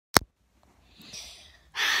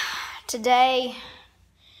Today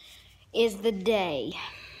is the day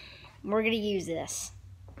we're going to use this.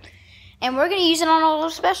 And we're going to use it on a little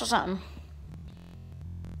special something.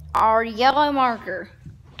 Our yellow marker.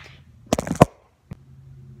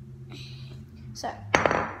 So,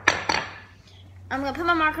 I'm going to put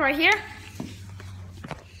my marker right here.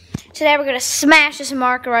 Today we're going to smash this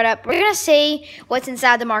marker right up. We're going to see what's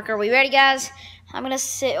inside the marker. Are we ready, guys? I'm going to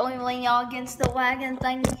sit, lean y'all against the wagon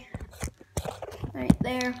thing. Right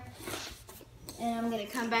there. And I'm going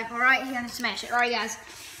to come back right here and smash it. All right, guys.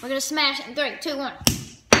 We're going to smash it in 3, 2, 1.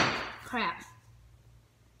 Crap.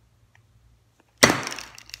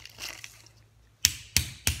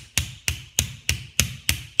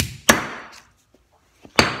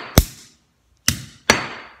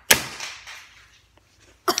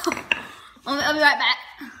 I'll be right back.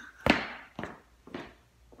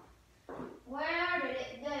 Where did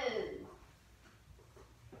it go?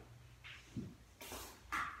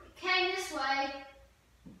 It came this way.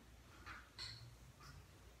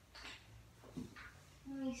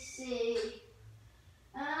 Let me see.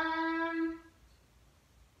 Trying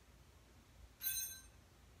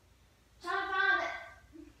to find it.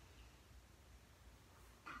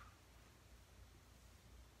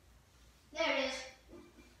 There it is.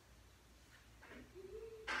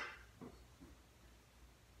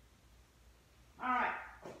 Alright.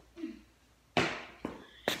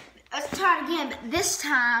 Let's try it again, but this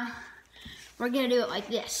time we're going to do it like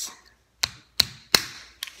this.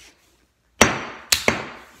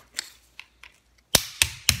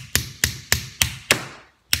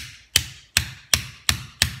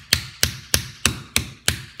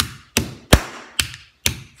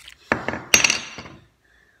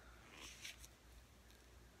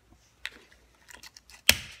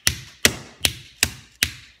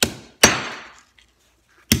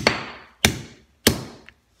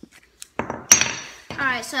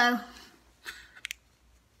 Alright, so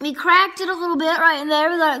we cracked it a little bit right in there.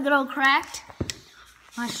 We got it good old cracked.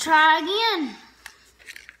 Let's try again.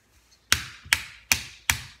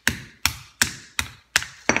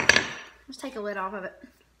 Let's take a lid off of it.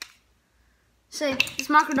 See, this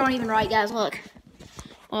marker don't even write, guys. Look.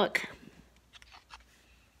 Look.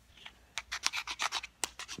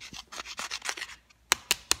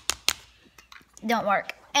 Don't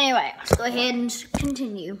work. Anyway, let's go ahead and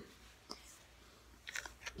continue.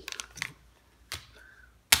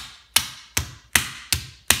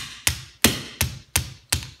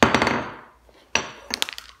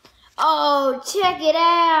 Oh, check it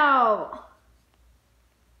out.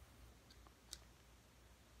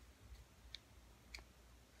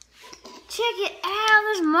 Check it out.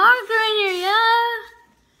 There's marker in here, yeah.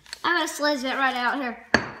 I'm going to slice that right out here.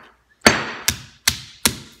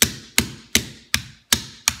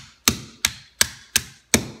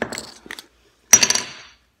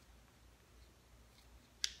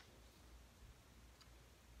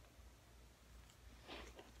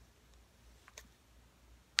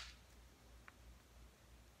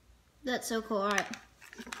 That's so cool. All right.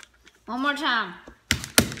 One more time.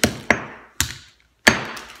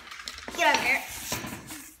 Get over here.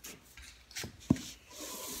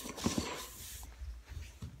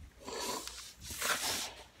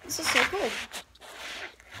 This is so cool.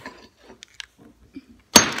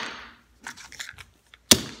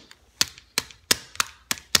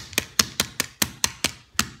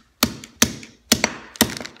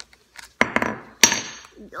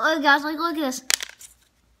 Look, guys, look at this.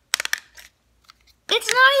 It's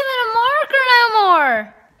not even a marker no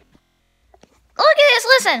more. Look at this,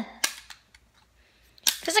 listen.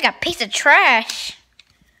 Feels like a piece of trash.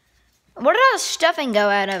 Where did all the stuffing go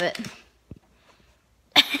out of it?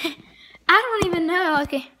 I don't even know.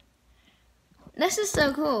 Okay. This is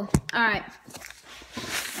so cool. Alright.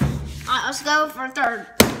 Alright, let's go for a third.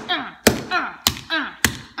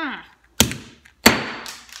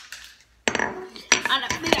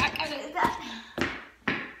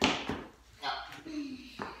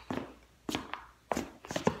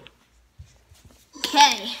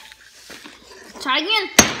 Okay, try again.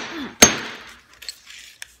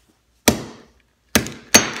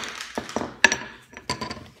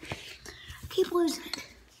 Keep losing it.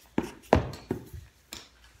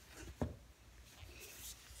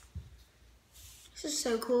 This is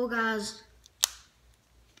so cool, guys.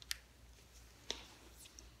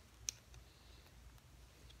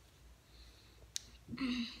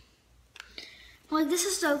 Like, this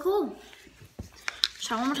is so cool.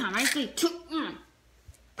 Try one more time. Ready? 3, 2, 1.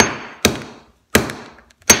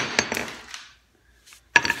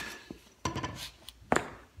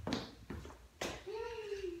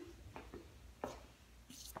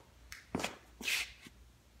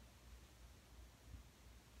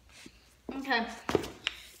 Okay.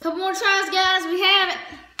 Couple more tries, guys. We have it.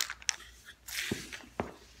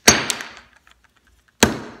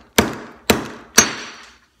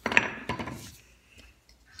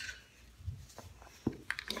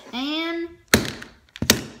 And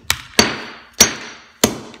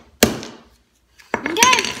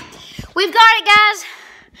okay, we've got it, guys.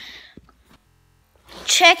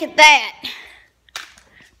 Check at that.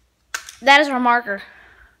 That is our marker.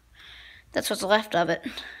 That's what's left of it.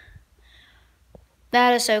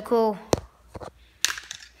 That is so cool.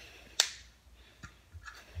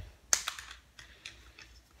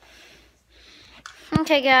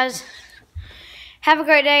 Okay, guys. Have a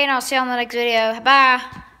great day, and I'll see you on the next video.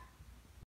 Bye.